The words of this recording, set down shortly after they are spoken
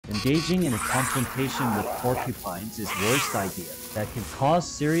Engaging in a confrontation with porcupines is worst idea that can cause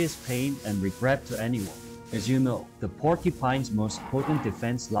serious pain and regret to anyone. As you know, the porcupine's most potent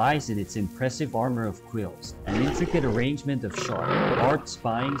defense lies in its impressive armor of quills, an intricate arrangement of sharp, barbed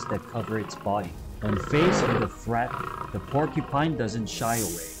spines that cover its body. When faced with a threat, the porcupine doesn't shy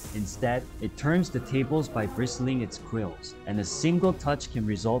away. Instead, it turns the tables by bristling its quills, and a single touch can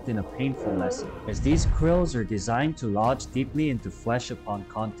result in a painful lesson, as these quills are designed to lodge deeply into flesh upon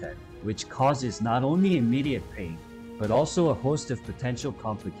contact, which causes not only immediate pain, but also a host of potential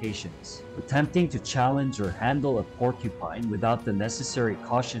complications. Attempting to challenge or handle a porcupine without the necessary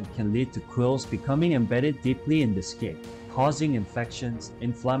caution can lead to quills becoming embedded deeply in the skin, causing infections,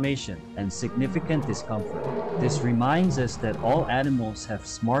 inflammation, and significant discomfort. This reminds us that all animals have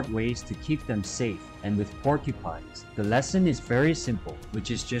smart ways to keep them safe, and with porcupines, the lesson is very simple, which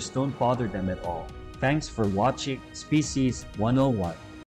is just don't bother them at all. Thanks for watching Species 101.